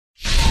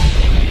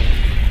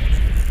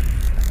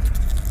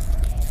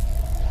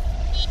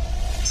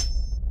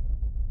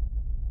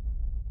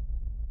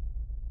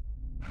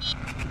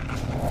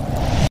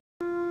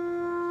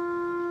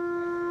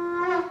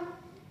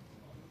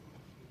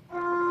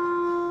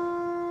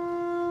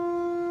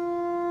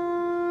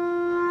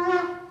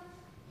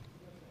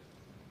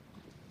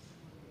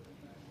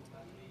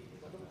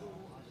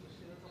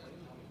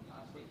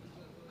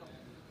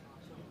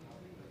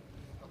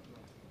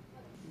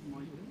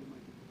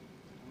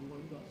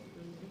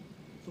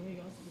What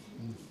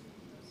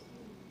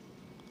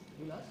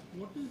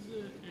is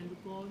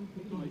Endocom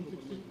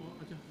 2016?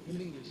 अच्छा,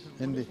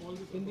 Hindi all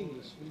this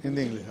about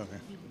Hindi English okay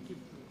keep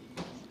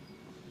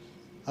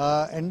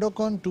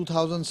एंडोकॉन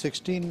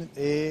 2016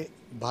 ये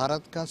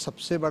भारत का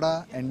सबसे बड़ा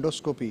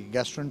एंडोस्कोपी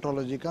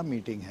गैस्ट्रोएंटरोलॉजी का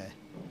मीटिंग है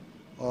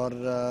और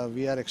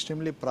वी आर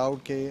एक्सट्रीमली प्राउड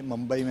के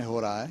मुंबई में हो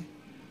रहा है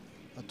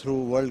थ्रू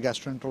वर्ल्ड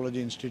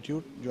गैस्ट्रोएंटरोलॉजी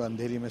इंस्टीट्यूट जो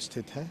अंधेरी में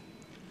स्थित है।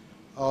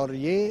 और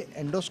ये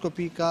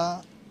एंडोस्कोपी का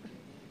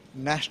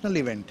नेशनल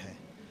इवेंट है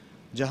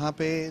जहाँ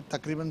पे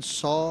तकरीबन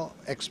 100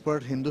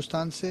 एक्सपर्ट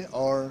हिंदुस्तान से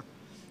और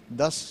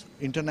 10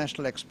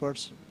 इंटरनेशनल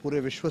एक्सपर्ट्स पूरे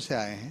विश्व से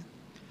आए हैं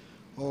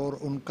और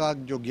उनका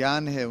जो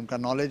ज्ञान है, उनका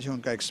नॉलेज है,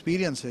 उनका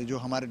एक्सपीरियंस है जो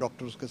हमारे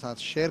डॉक्टर्स के साथ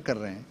शेयर कर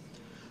रहे हैं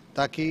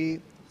ताकि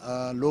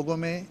लोगों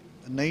में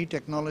नई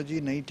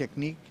टेक्नोलॉजी, नई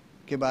टेक्निक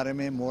के बारे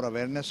में मोर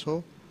अवेयरनेस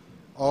हो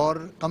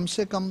और कम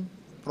से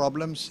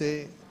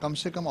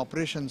कम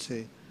ऑपरेशन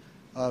से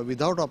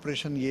विदाउट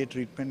ऑपरेशन ये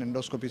ट्रीटमेंट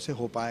एंडोस्कोपी से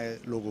हो पाए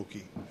लोगों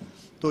की।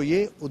 तो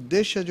ये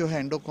उद्देश्य जो है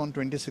एंडोकॉन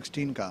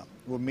 2016 का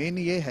वो मेन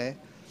ये है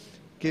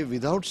कि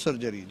विदाउट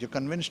सर्जरी जो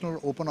कन्वेंशनल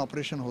ओपन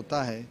ऑपरेशन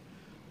होता है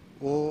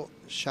वो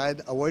शायद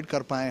अवॉइड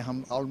कर पाएँ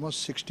हम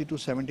ऑलमोस्ट 60 to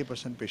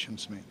 70%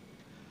 पेशेंट्स में।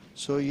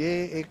 सो ये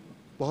एक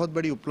बहुत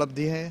बड़ी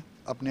उपलब्धि है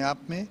अपने आप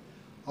में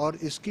और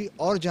इसकी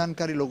और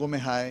जानकारी लोगों में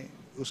आए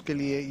उसके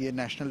लिए ये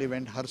नेशनल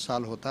इवेंट हर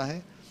साल होता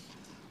है।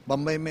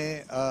 बम्बई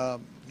में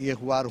ये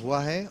हुआ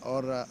है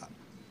और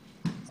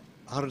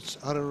हर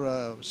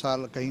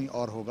साल कहीं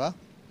और होगा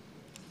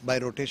bye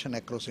rotation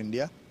across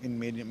India in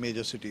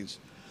major cities.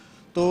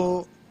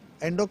 तो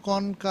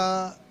एंडोकॉन का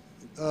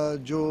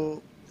जो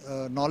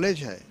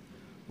नॉलेज है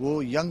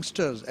वो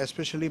यंगस्टर्स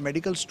स्पेशली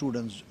मेडिकल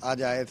स्टूडेंट्स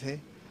आज आए थे।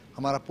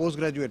 हमारा पोस्ट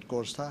ग्रेजुएट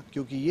कोर्स था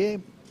क्योंकि ये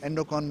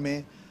एंडोकॉन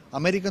में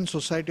American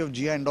society of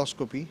GI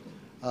endoscopy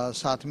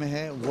साथ में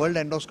है, वर्ल्ड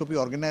एंडोस्कोपी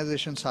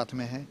ऑर्गेनाइजेशन साथ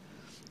में है।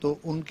 तो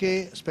उनके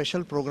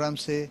स्पेशल प्रोग्राम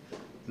से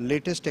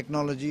लेटेस्ट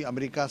टेक्नोलॉजी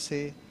अमेरिका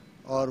से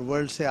और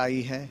वर्ल्ड से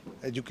आई है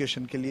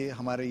एजुकेशन के लिए,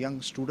 हमारे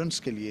यंग स्टूडेंट्स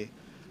के लिए।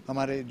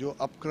 हमारे जो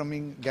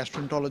अपकमिंग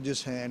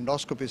गैस्ट्रोएंटरोलॉजिस्ट हैं,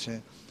 एंडोस्कोपिस्ट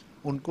हैं,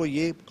 उनको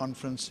ये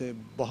कॉन्फ्रेंस से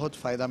बहुत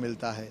फ़ायदा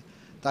मिलता है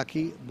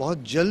ताकि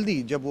बहुत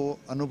जल्दी जब वो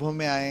अनुभव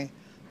में आएँ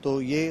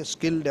तो ये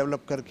स्किल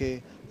डेवलप करके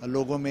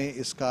लोगों में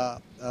इसका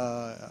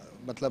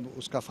मतलब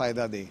उसका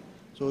फ़ायदा दे।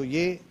 तो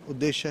ये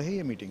उद्देश्य है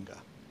ये मीटिंग का।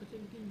 अच्छा,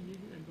 लेकिन ये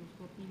जो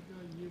एंडोस्कोपी का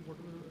ये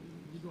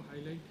ये जो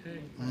हाईलाइट है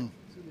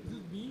this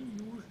is being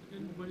used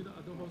in by the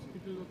other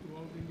hospitals through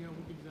out India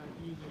what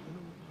exactly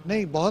like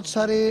नहीं, बहुत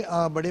सारे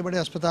बड़े बड़े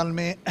अस्पताल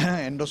में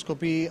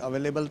एंडोस्कोपी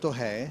अवेलेबल तो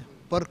है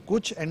पर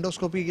कुछ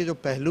एंडोस्कोपी के जो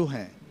पहलू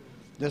हैं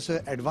जैसे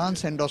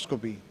एडवांस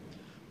एंडोस्कोपी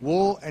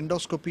वो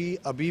एंडोस्कोपी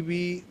अभी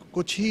भी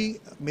कुछ ही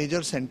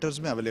मेजर सेंटर्स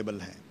में अवेलेबल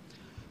है।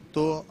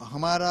 तो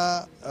हमारा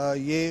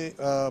ये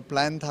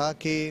प्लान था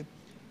कि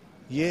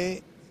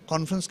ये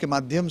कॉन्फ्रेंस के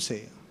माध्यम से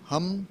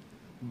हम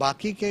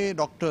बाकी के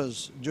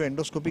डॉक्टर्स जो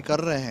एंडोस्कोपी कर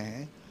रहे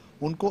हैं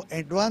उनको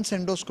एडवांस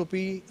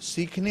एंडोस्कोपी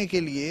सीखने के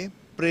लिए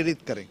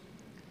प्रेरित करें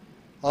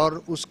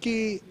और उसकी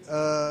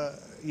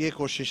ये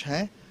कोशिश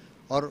है।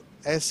 और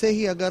ऐसे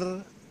ही अगर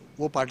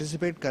वो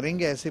पार्टिसिपेट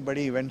करेंगे ऐसे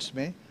बड़े इवेंट्स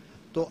में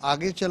तो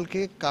आगे चल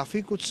के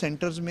काफ़ी कुछ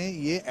सेंटर्स में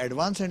ये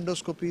एडवांस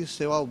एंडोस्कोपी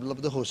सेवा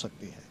उपलब्ध हो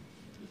सकती है।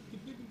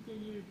 कितने दिन का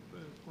ये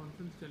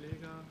कॉन्फ्रेंस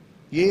चलेगा?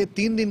 ये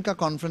 3 दिन का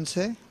कॉन्फ्रेंस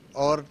है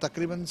और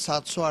तकरीबन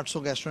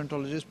 700-800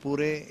 गैस्ट्रोएंटरोलॉजिस्ट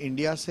पूरे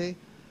इंडिया से,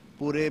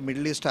 पूरे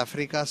मिडिल ईस्ट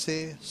अफ्रीका से,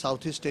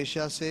 साउथ ईस्ट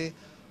एशिया से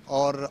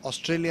और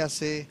ऑस्ट्रेलिया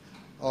से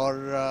और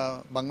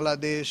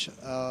बांग्लादेश,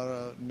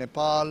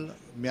 नेपाल,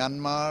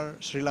 म्यांमार,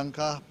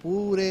 श्रीलंका,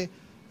 पूरे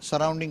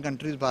सराउंडिंग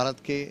कंट्रीज भारत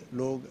के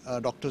लोग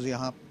डॉक्टर्स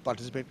यहाँ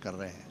पार्टिसिपेट कर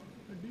रहे हैं।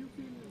 Do you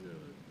feel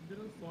there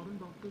are foreign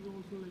doctors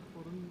also, like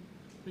foreign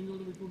things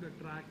also which would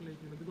attract, like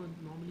because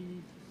normally we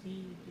see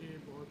कि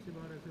बहुत सी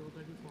बार ऐसे होता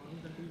है कि foreign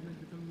countries में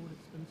become more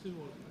expensive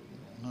also.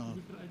 If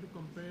you try to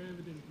compare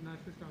with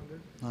international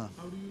standards,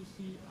 how do you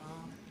see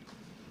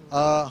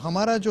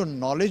हमारा जो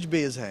knowledge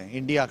base है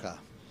इंडिया का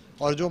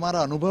और जो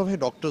हमारा अनुभव है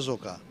डॉक्टर्सों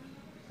का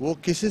वो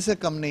किसी से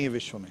कम नहीं है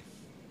विश्व में,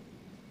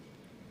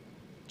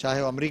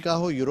 चाहे वो अमेरिका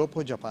हो, यूरोप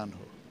हो, जापान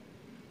हो।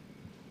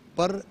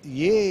 पर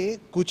ये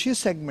कुछ ही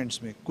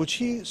सेगमेंट्स में, कुछ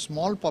ही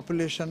स्मॉल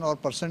पॉपुलेशन और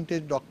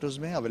परसेंटेज डॉक्टर्स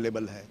में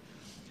अवेलेबल है,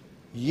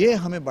 ये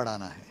हमें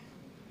बढ़ाना है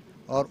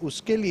और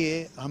उसके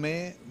लिए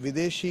हमें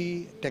विदेशी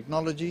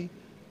टेक्नोलॉजी,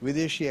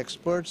 विदेशी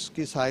एक्सपर्ट्स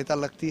की सहायता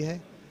लगती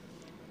है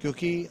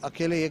क्योंकि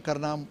अकेले ये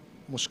करना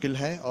मुश्किल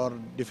है और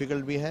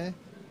डिफ़िकल्ट भी है।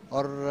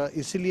 और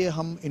इसीलिए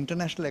हम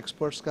इंटरनेशनल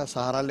एक्सपर्ट्स का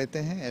सहारा लेते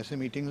हैं ऐसे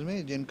मीटिंग्स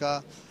में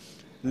जिनका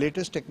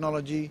लेटेस्ट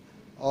टेक्नोलॉजी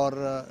और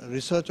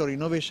रिसर्च और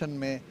इनोवेशन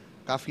में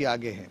काफ़ी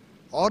आगे है।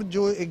 और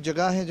जो एक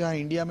जगह है जहाँ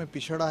इंडिया में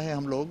पिछड़ा है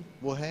हम लोग,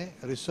 वो है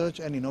रिसर्च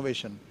एंड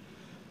इनोवेशन।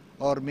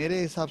 और मेरे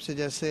हिसाब से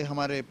जैसे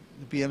हमारे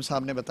पीएम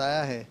साहब ने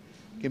बताया है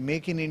कि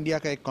मेक इन इंडिया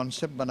का एक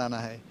कॉन्सेप्ट बनाना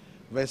है,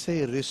 वैसे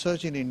ही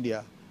research in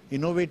India,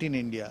 innovate in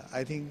India,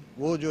 I think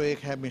वो जो एक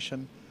है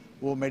मिशन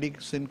वो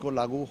मेडिसिन को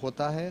लागू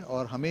होता है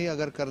और हमें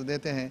अगर कर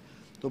देते हैं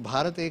तो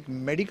भारत एक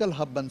मेडिकल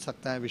हब बन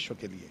सकता है विश्व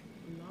के लिए।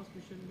 last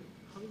question,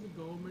 how is the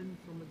government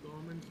from the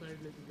government side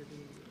like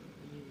getting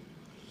any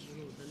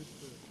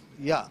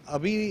या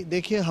अभी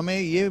देखिए हमें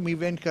ये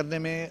इवेंट करने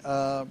में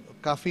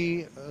काफ़ी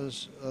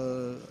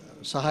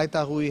सहायता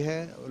हुई है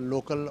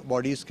लोकल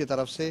बॉडीज़ की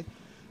तरफ से,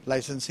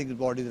 लाइसेंसिंग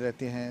बॉडीज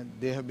रहती हैं,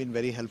 they have been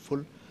very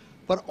helpful.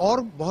 पर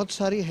और बहुत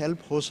सारी हेल्प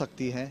हो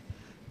सकती है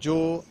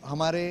जो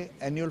हमारे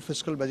एनुअल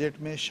फिस्कल बजट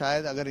में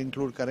शायद अगर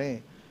इंक्लूड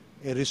करें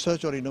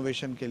रिसर्च और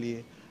इनोवेशन के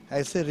लिए।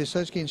 ऐसे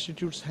रिसर्च के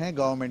इंस्टीट्यूट्स हैं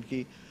गवर्नमेंट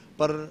की,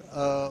 पर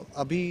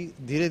अभी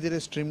धीरे धीरे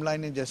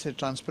स्ट्रीमलाइन जैसे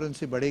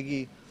ट्रांसपेरेंसी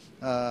बढ़ेगी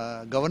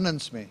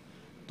गवर्नेंस में,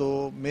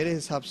 तो मेरे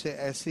हिसाब से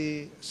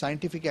ऐसी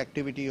साइंटिफिक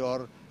एक्टिविटी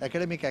और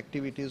एकेडमिक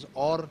एक्टिविटीज़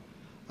और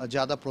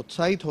ज़्यादा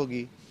प्रोत्साहित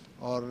होगी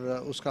और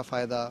उसका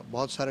फ़ायदा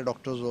बहुत सारे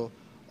डॉक्टर्स हो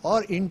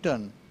और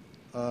इंटर्न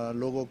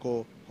लोगों को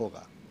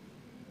होगा।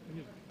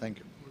 Thank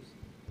you.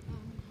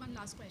 One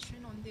last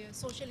question on the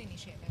social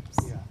initiatives.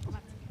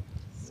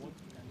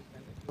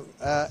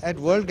 Eight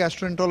world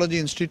gastroenterology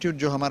institute,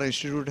 जो हमारा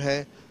इंस्टीट्यूट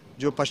है,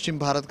 जो पश्चिम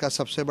भारत का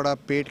सबसे बड़ा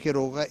पेट के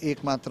रोग का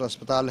एकमात्र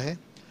अस्पताल है,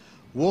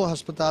 वो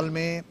अस्पताल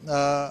में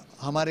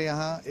हमारे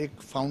यहाँ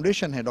एक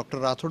फाउंडेशन है, doctor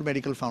राथोड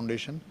medical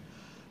foundation,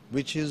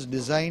 which is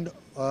designed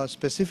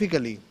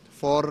specifically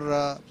for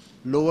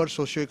lower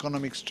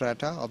socio-economic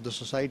strata of the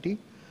society,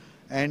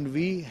 and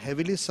we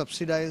heavily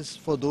subsidize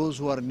for those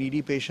who are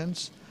needy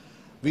patients.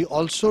 We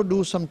also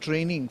do some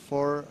training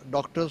for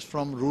doctors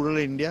from rural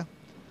India,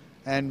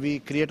 and we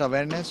create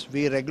awareness.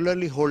 We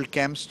regularly hold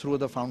camps through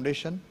the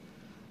foundation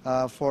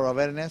for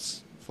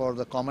awareness for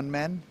the common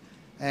man.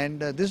 And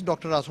this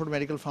Dr. Rathod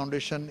Medical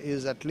Foundation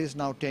is at least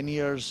now 10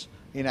 years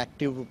in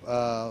active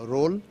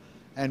role.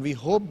 And we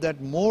hope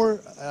that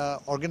more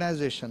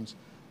organizations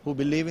who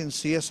believe in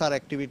CSR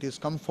activities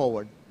come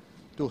forward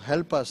to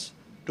help us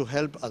to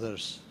help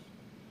others.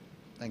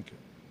 Thank you.